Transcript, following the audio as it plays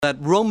That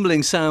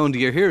rumbling sound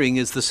you're hearing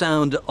is the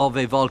sound of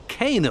a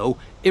volcano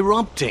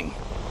erupting.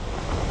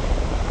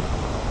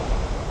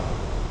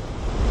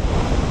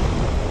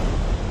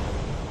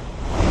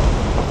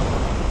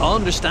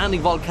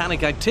 Understanding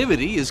volcanic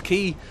activity is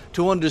key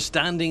to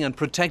understanding and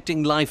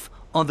protecting life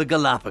on the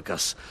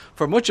Galapagos.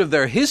 For much of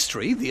their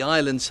history, the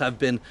islands have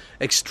been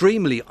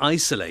extremely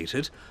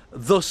isolated,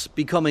 thus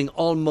becoming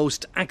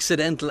almost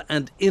accidental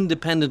and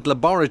independent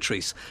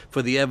laboratories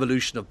for the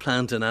evolution of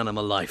plant and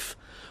animal life.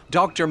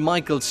 Dr.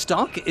 Michael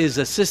Stock is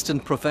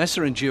Assistant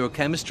Professor in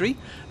Geochemistry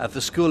at the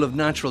School of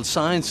Natural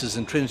Sciences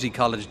in Trinity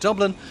College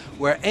Dublin,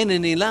 where Éanna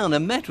Ní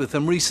Lamhna met with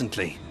him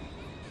recently.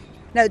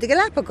 Now, the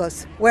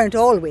Galapagos weren't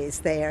always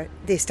there.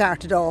 They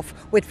started off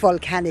with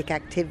volcanic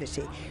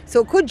activity.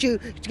 So could you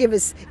give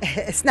us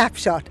a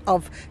snapshot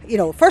of,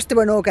 first there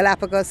were no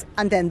Galapagos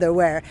and then there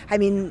were. I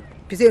mean,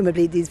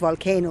 presumably these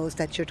volcanoes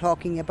that you're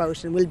talking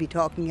about and will be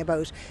talking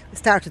about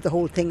started the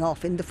whole thing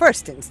off in the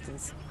first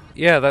instance.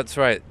 Yeah, that's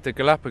right. The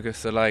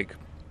Galapagos are like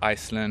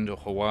Iceland or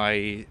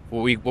Hawaii,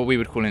 what we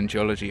would call in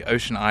geology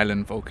ocean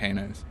island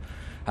volcanoes.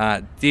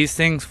 These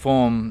things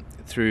form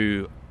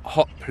through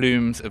hot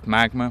plumes of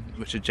magma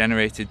which are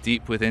generated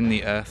deep within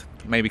the earth,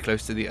 maybe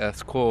close to the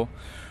earth's core,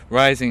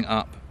 rising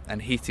up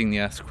and heating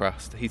the earth's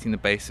crust, heating the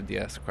base of the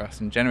earth's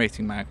crust and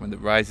generating magma that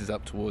rises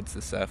up towards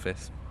the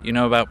surface. You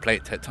know about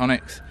plate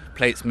tectonics.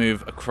 Plates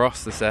move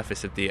across the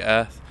surface of the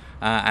earth.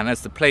 And as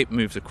the plate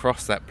moves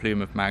across that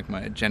plume of magma,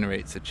 it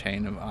generates a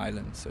chain of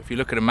islands. So if you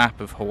look at a map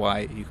of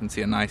Hawaii, you can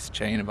see a nice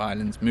chain of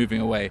islands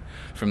moving away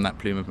from that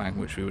plume of magma,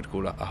 which we would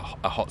call a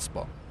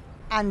hotspot.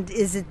 And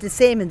is it the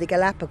same in the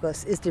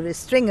Galapagos? Is there a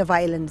string of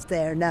islands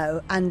there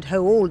now, and how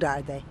old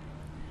are they?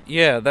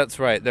 Yeah, that's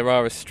right. There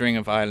are a string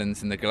of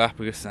islands in the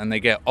Galapagos, and they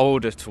get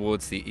older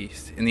towards the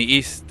east. In the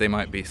east, they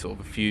might be sort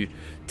of a few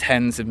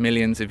tens of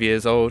millions of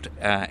years old.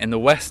 In the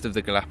west of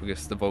the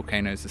Galapagos, the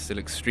volcanoes are still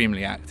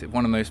extremely active,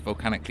 one of the most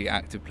volcanically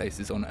active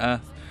places on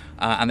Earth,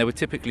 and there would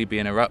typically be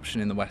an eruption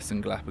in the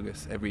western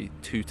Galapagos every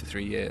 2 to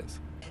 3 years.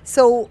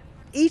 So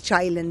each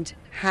island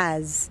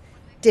has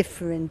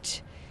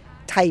different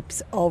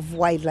types of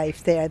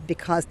wildlife there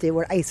because they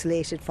were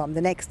isolated from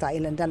the next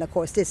island, and of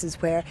course this is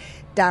where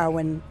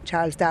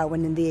Charles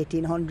Darwin in the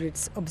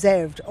 1800s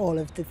observed all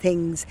of the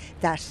things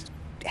that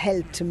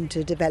helped him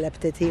to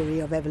develop the theory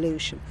of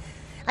evolution.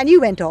 And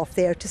you went off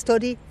there to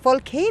study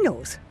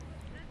volcanoes.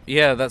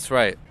 Yeah, that's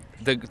right.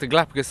 The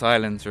Galapagos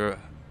Islands are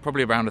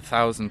probably around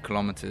 1,000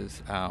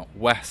 kilometers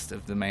west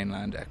of the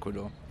mainland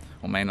Ecuador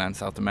or mainland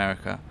South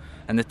America,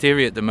 and the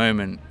theory at the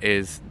moment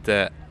is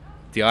that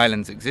the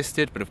islands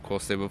existed, but of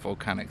course they were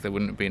volcanic. There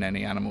wouldn't have been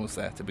any animals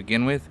there to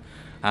begin with.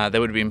 There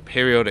would have been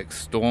periodic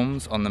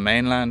storms on the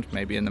mainland,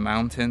 maybe in the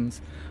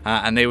mountains,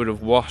 and they would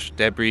have washed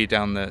debris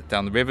down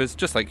the rivers,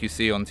 just like you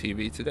see on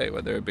TV today,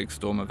 where there are big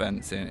storm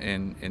events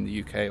in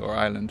the UK or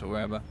Ireland or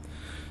wherever.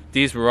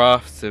 These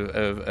rafts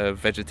of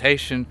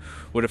vegetation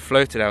would have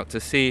floated out to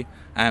sea,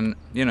 and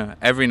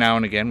every now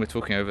and again, we're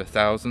talking over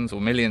thousands or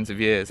millions of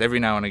years, every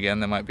now and again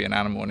there might be an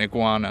animal, an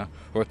iguana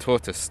or a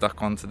tortoise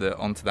stuck onto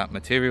that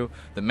material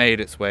that made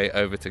its way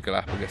over to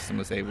Galapagos and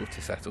was able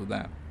to settle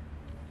there.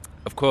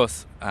 Of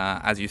course,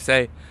 as you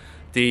say,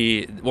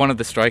 one of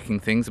the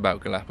striking things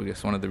about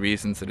Galapagos, one of the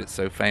reasons that it's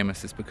so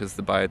famous, is because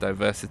the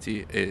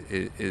biodiversity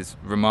is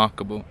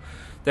remarkable.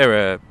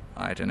 There are,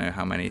 I don't know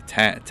how many,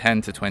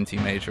 10 to 20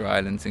 major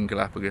islands in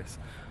Galapagos,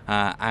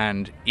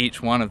 and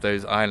each one of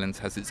those islands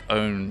has its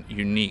own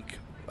unique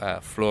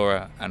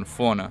flora and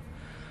fauna.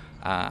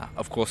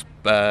 Of course,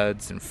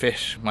 birds and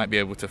fish might be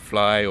able to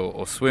fly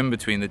or swim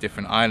between the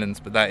different islands,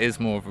 but that is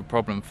more of a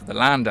problem for the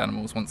land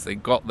animals. Once they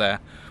got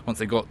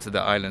to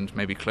the island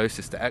maybe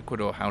closest to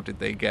Ecuador, how did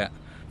they get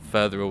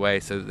further away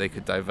so that they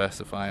could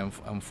diversify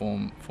and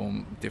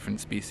form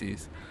different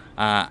species?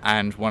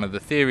 And one of the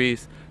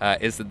theories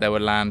is that there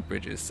were land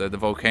bridges, so the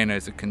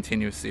volcanoes are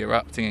continuously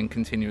erupting and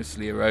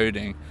continuously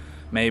eroding.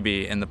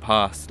 Maybe in the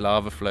past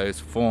lava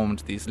flows formed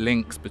these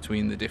links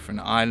between the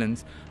different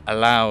islands,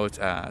 allowed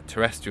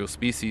terrestrial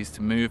species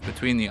to move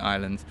between the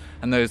islands,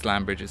 and those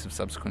land bridges have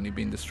subsequently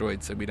been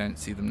destroyed, so we don't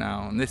see them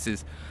now. And this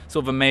is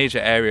sort of a major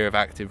area of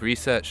active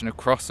research, and a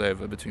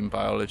crossover between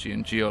biology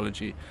and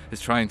geology is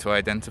trying to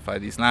identify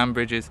these land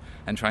bridges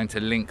and trying to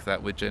link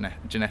that with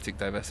genetic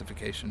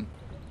diversification.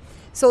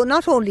 So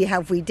not only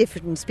have we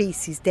different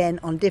species then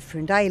on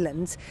different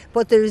islands,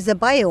 but there is a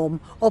biome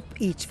up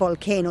each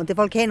volcano. The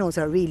volcanoes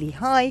are really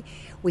high.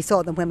 We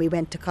saw them when we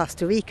went to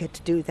Costa Rica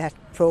to do that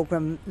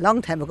programme a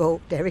long time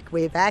ago, Derek,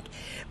 way back.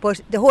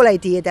 But the whole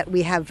idea that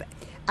we have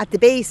at the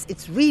base,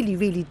 it's really,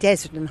 really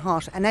desert and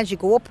hot. And as you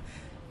go up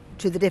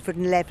to the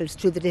different levels,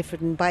 to the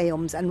different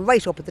biomes, and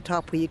right up at the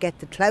top where you get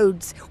the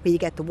clouds, where you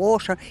get the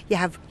water, you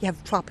have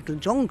tropical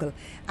jungle,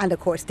 and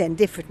of course then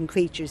different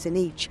creatures in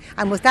each.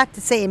 And was that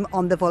the same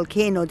on the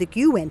volcano that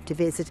you went to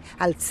visit,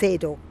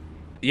 Alcedo?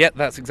 Yeah,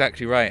 that's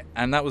exactly right,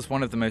 and that was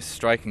one of the most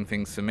striking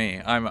things for me.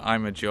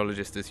 I'm a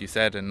geologist, as you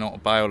said, and not a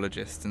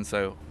biologist, and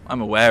so I'm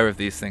aware of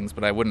these things,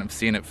 but I wouldn't have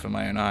seen it for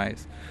my own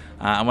eyes.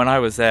 And when I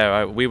was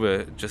there, we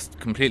were just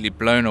completely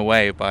blown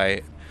away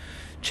by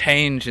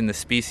change in the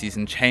species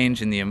and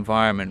change in the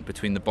environment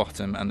between the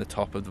bottom and the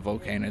top of the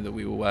volcano that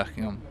we were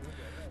working on.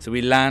 So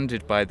we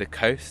landed by the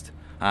coast,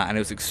 and it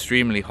was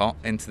extremely hot,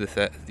 into the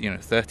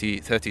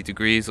 30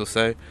 degrees or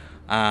so,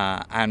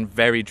 and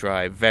very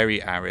dry,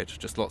 very arid,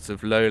 just lots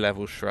of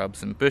low-level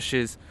shrubs and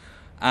bushes,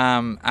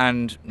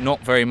 and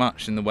not very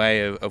much in the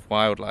way of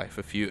wildlife.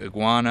 A few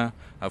iguana,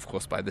 of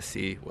course, by the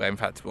sea, where in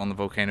fact on the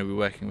volcano we were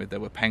working with there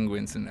were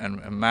penguins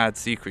and mad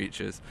sea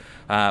creatures,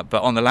 but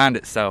on the land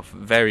itself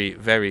very,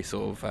 very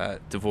sort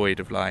of devoid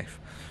of life.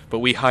 But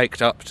we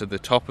hiked up to the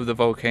top of the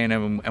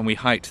volcano, and we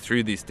hiked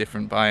through these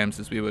different biomes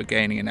as we were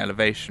gaining in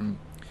elevation.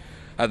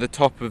 At the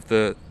top of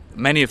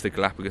many of the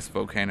Galapagos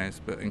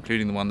volcanoes, but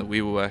including the one that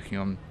we were working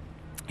on,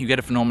 you get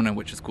a phenomenon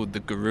which is called the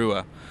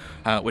garua,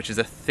 which is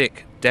a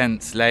thick,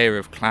 dense layer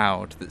of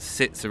cloud that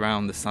sits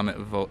around the summit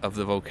of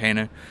the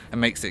volcano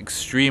and makes it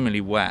extremely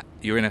wet.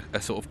 You're in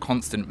a sort of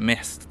constant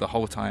mist the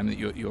whole time that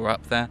you're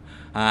up there,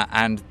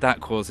 and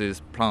that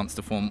causes plants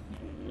to form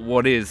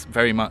what is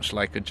very much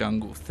like a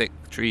jungle: thick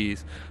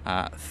trees,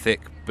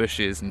 thick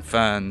bushes and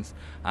ferns,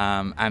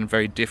 and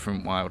very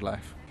different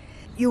wildlife.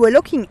 You were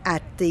looking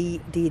at the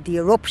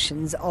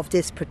eruptions of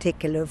this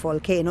particular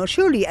volcano.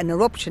 Surely an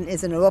eruption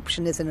is an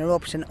eruption is an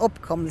eruption.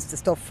 Up comes the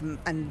stuff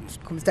and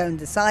comes down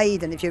the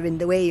side, and if you're in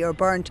the way you're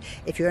burnt.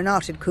 If you're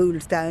not, it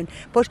cools down.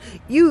 But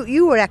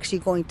you were actually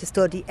going to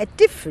study a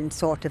different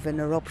sort of an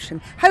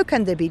eruption. How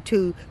can there be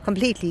two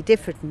completely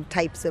different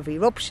types of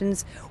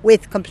eruptions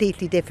with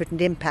completely different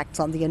impacts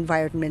on the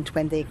environment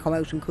when they come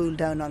out and cool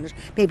down on it?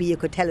 Maybe you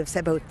could tell us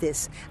about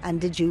this.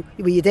 And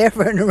were you there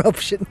for an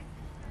eruption?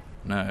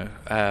 No,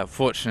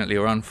 fortunately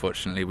or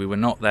unfortunately, we were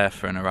not there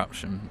for an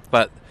eruption.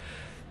 But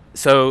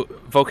so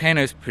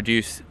volcanoes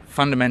produce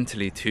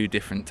fundamentally two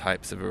different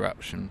types of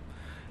eruption.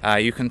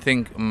 You can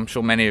think, I'm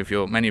sure many of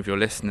your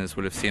listeners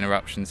will have seen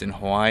eruptions in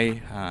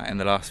Hawaii in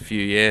the last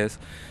few years.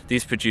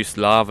 These produce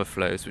lava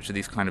flows, which are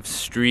these kind of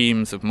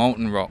streams of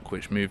molten rock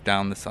which move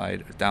down the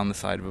side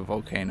of a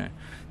volcano,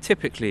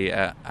 typically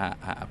at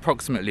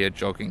approximately a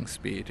jogging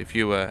speed. If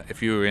you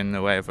were in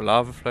the way of a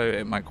lava flow,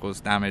 it might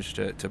cause damage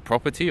to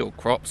property or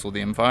crops or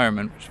the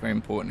environment, which is very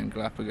important in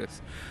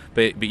Galapagos.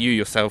 But you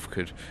yourself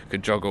could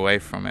jog away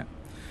from it.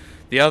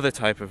 The other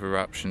type of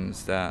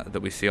eruptions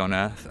that we see on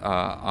Earth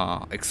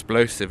are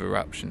explosive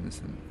eruptions.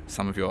 And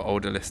some of your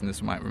older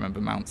listeners might remember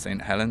Mount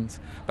St. Helens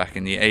back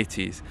in the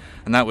 80s,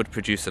 and that would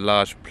produce a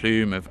large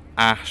plume of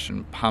ash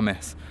and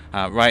pumice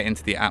right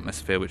into the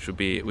atmosphere, which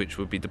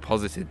would be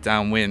deposited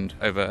downwind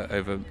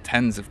over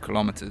tens of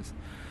kilometers.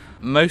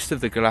 Most of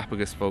the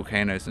Galapagos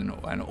volcanoes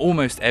and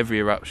almost every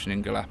eruption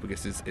in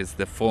Galapagos is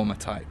the former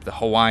type, the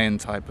Hawaiian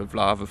type of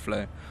lava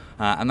flow,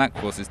 and that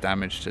causes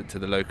damage to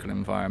the local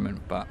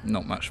environment, but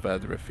not much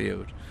further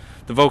afield.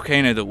 The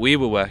volcano that we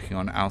were working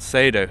on,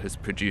 Alcedo, has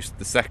produced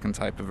the second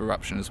type of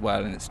eruption as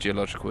well in its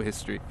geological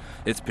history.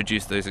 It's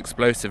produced those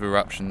explosive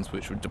eruptions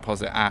which would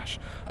deposit ash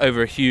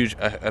over a huge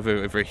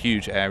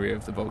area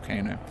of the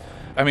volcano.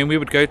 I mean, we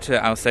would go to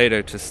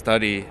Alcedo to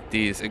study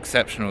these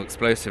exceptional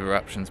explosive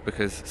eruptions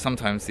because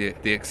sometimes the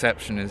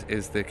exception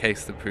is the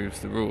case that proves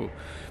the rule.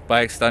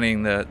 By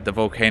studying the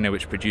volcano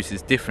which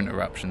produces different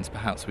eruptions,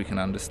 perhaps we can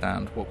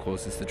understand what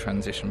causes the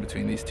transition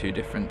between these two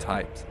different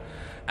types.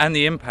 And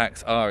the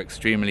impacts are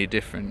extremely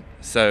different.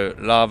 So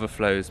lava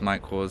flows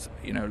might cause,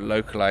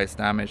 localized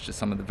damage to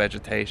some of the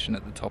vegetation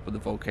at the top of the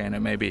volcano,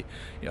 maybe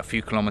a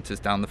few kilometers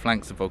down the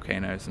flanks of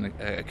volcanoes and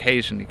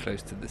occasionally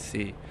close to the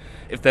sea.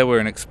 If there were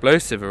an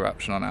explosive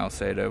eruption on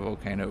Alcedo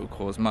volcano, it would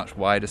cause much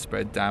wider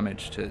spread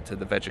damage to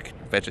the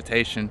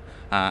vegetation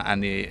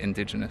and the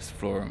indigenous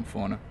flora and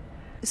fauna.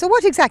 So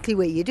what exactly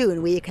were you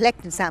doing? Were you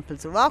collecting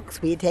samples of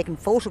rocks? Were you taking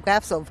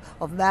photographs of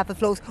lava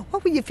flows?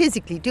 What were you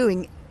physically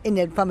doing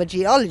from a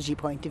geology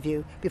point of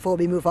view before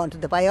we move on to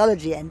the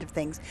biology end of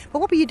things? But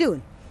what were you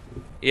doing?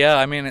 Yeah,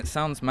 I mean, it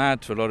sounds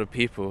mad to a lot of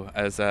people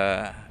as,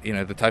 the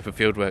type of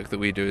fieldwork that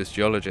we do as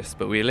geologists,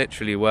 but we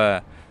literally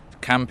were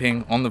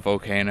camping on the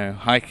volcano,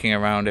 hiking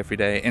around every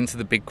day into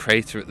the big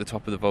crater at the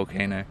top of the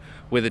volcano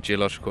with a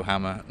geological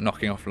hammer,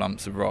 knocking off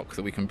lumps of rock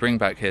that we can bring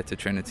back here to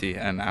Trinity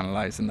and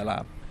analyse in the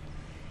lab.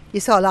 You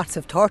saw lots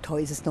of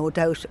tortoises, no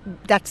doubt.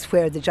 That's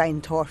where the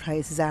giant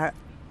tortoises are,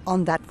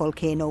 on that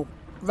volcano,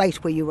 right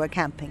where you were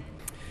camping.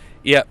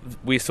 Yeah,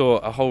 we saw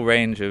a whole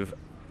range of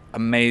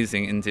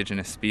amazing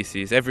indigenous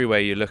species. Everywhere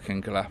you look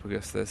in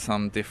Galapagos, there's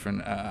some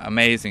different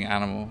amazing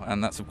animal,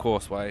 and that's of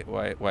course why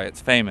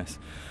it's famous.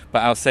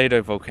 But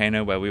Alcedo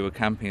volcano, where we were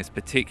camping, is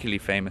particularly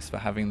famous for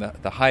having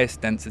the highest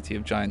density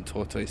of giant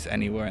tortoise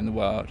anywhere in the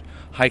world.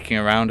 Hiking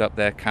around up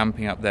there,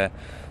 camping up there,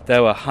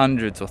 there were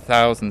hundreds or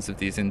thousands of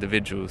these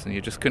individuals, and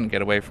you just couldn't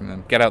get away from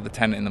them. Get out the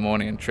tent in the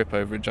morning and trip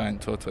over a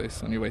giant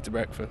tortoise on your way to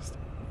breakfast.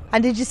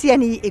 And did you see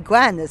any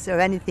iguanas or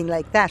anything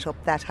like that up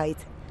that height?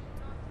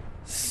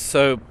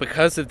 So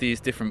because of these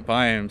different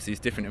biomes, these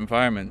different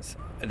environments,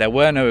 there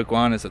were no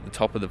iguanas at the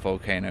top of the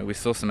volcano. We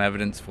saw some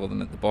evidence for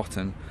them at the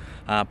bottom.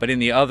 But in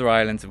the other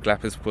islands of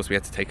Galapagos, of course, we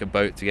had to take a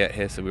boat to get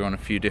here, so we were on a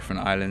few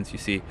different islands. You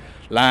see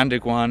land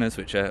iguanas,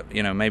 which are,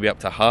 maybe up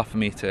to 0.5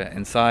 meter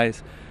in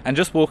size. And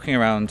just walking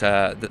around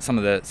some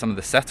of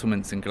the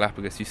settlements in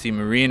Galapagos, you see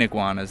marine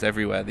iguanas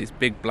everywhere, these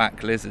big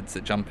black lizards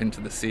that jump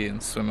into the sea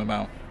and swim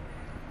about.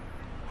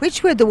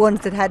 Which were the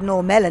ones that had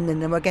no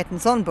melanin and were getting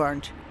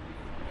sunburned?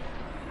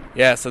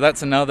 Yeah, so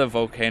that's another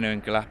volcano in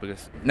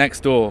Galapagos.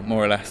 Next door,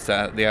 more or less,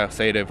 to the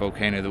Alcedo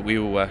volcano that we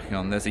were working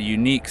on, there's a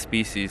unique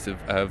species of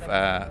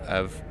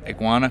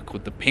iguana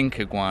called the pink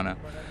iguana.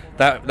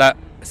 That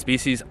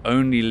species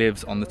only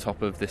lives on the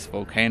top of this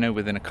volcano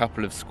within a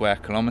couple of square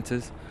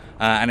kilometres.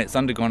 And it's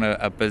undergone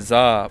a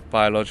bizarre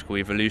biological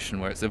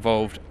evolution where it's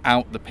evolved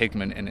out the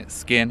pigment in its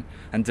skin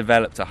and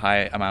developed a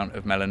high amount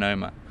of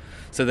melanoma.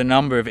 So the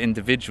number of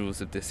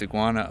individuals of this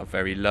iguana are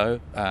very low.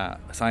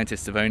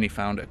 Scientists have only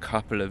found a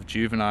couple of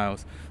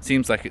juveniles.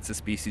 Seems like it's a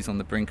species on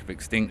the brink of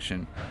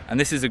extinction. And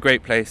this is a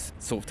great place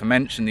sort of to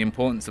mention the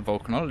importance of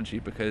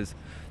volcanology, because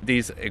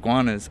these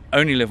iguanas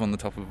only live on the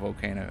top of a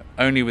volcano,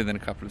 only within a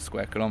couple of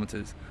square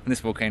kilometres, and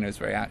this volcano is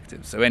very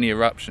active. So any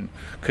eruption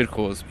could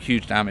cause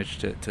huge damage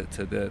to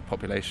the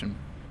population.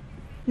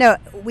 Now,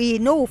 we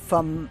know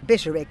from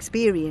bitter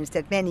experience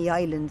that many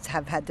islands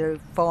have had their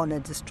fauna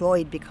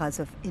destroyed because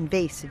of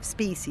invasive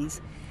species.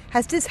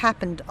 Has this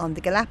happened on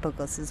the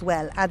Galapagos as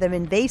well? Are there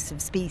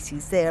invasive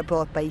species there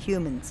brought by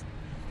humans?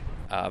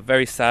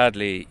 Very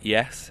sadly,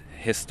 yes.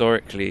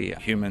 Historically,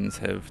 humans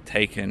have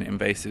taken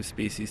invasive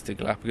species to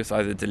Galapagos,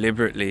 either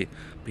deliberately,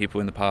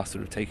 people in the past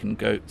would have taken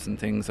goats and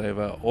things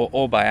over,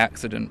 or by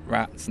accident,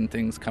 rats and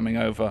things coming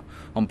over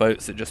on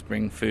boats that just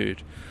bring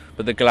food.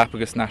 But the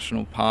Galapagos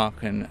National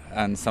Park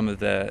and some of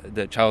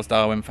the Charles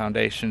Darwin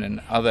Foundation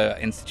and other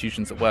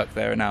institutions that work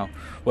there are now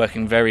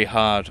working very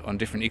hard on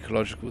different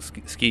ecological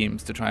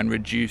schemes to try and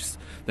reduce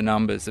the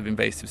numbers of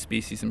invasive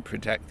species and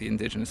protect the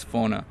indigenous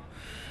fauna.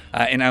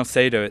 In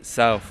Alcedo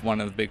itself,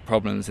 one of the big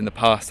problems in the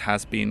past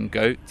has been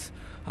goats.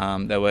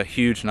 There were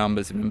huge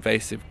numbers of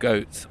invasive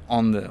goats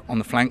on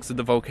the flanks of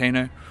the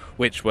volcano,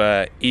 which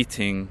were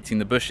eating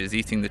the bushes,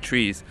 eating the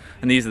trees,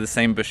 and these are the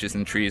same bushes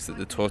and trees that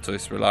the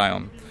tortoise rely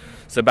on.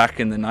 So back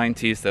in the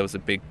 90s, there was a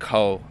big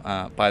cull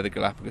by the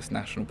Galapagos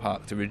National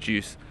Park to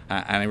reduce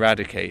and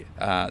eradicate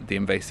the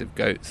invasive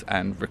goats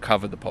and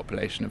recover the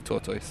population of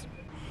tortoise.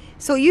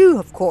 So you,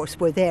 of course,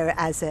 were there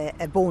as a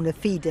bona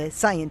fide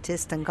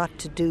scientist and got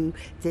to do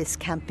this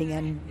camping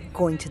and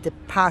going to the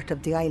part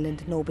of the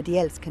island nobody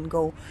else can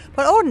go.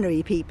 But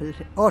ordinary people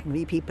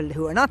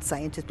who are not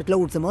scientists with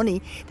loads of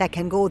money that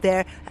can go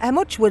there, how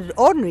much would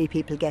ordinary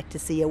people get to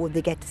see, or would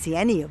they get to see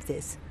any of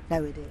this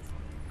nowadays?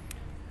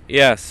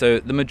 Yeah, so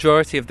the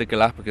majority of the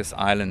Galapagos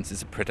Islands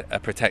is a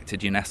protected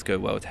UNESCO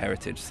World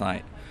Heritage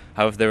Site.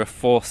 However, there are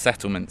 4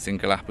 settlements in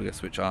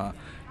Galapagos which are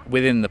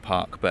within the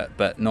park, but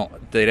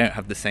they don't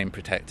have the same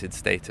protected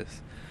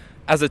status.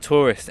 As a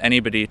tourist,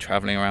 anybody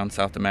travelling around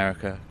South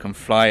America can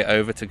fly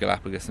over to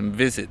Galapagos and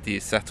visit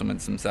these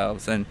settlements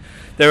themselves, and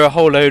there are a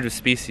whole load of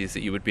species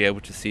that you would be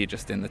able to see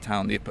just in the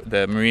town.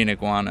 The marine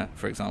iguana,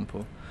 for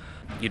example,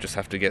 you just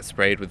have to get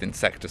sprayed with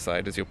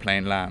insecticide as your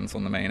plane lands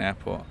on the main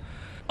airport.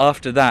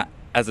 After that,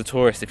 as a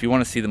tourist, if you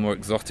want to see the more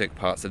exotic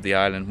parts of the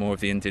island, more of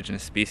the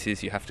indigenous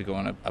species, you have to go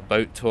on a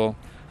boat tour.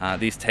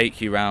 These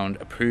take you around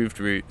approved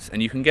routes,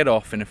 and you can get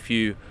off in a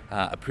few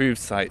approved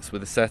sites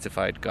with a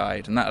certified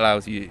guide, and that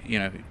allows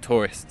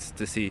tourists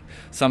to see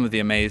some of the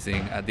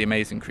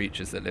amazing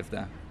creatures that live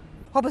there.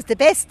 What was the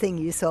best thing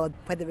you saw,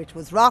 whether it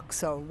was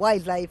rocks or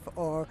wildlife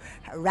or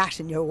a rat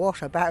in your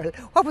water barrel?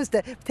 What was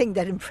the thing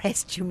that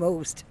impressed you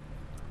most?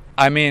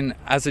 I mean,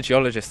 as a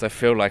geologist, I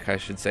feel like I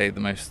should say the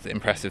most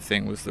impressive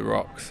thing was the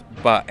rocks.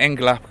 But in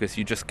Galapagos,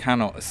 you just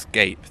cannot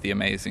escape the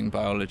amazing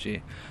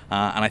biology.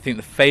 And I think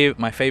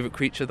my favourite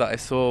creature that I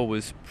saw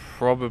was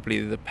probably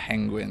the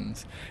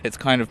penguins. It's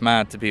kind of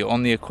mad to be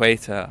on the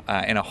equator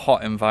in a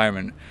hot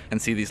environment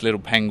and see these little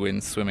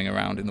penguins swimming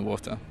around in the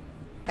water.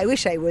 I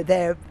wish I were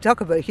there.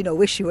 Talk about,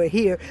 wish you were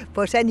here.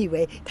 But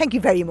anyway, thank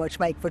you very much,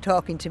 Mike, for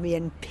talking to me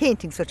and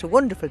painting such a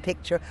wonderful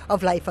picture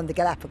of life on the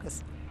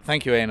Galapagos.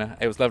 Thank you, Éanna.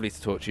 It was lovely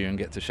to talk to you and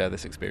get to share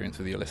this experience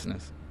with your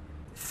listeners.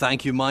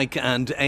 Thank you, Mike and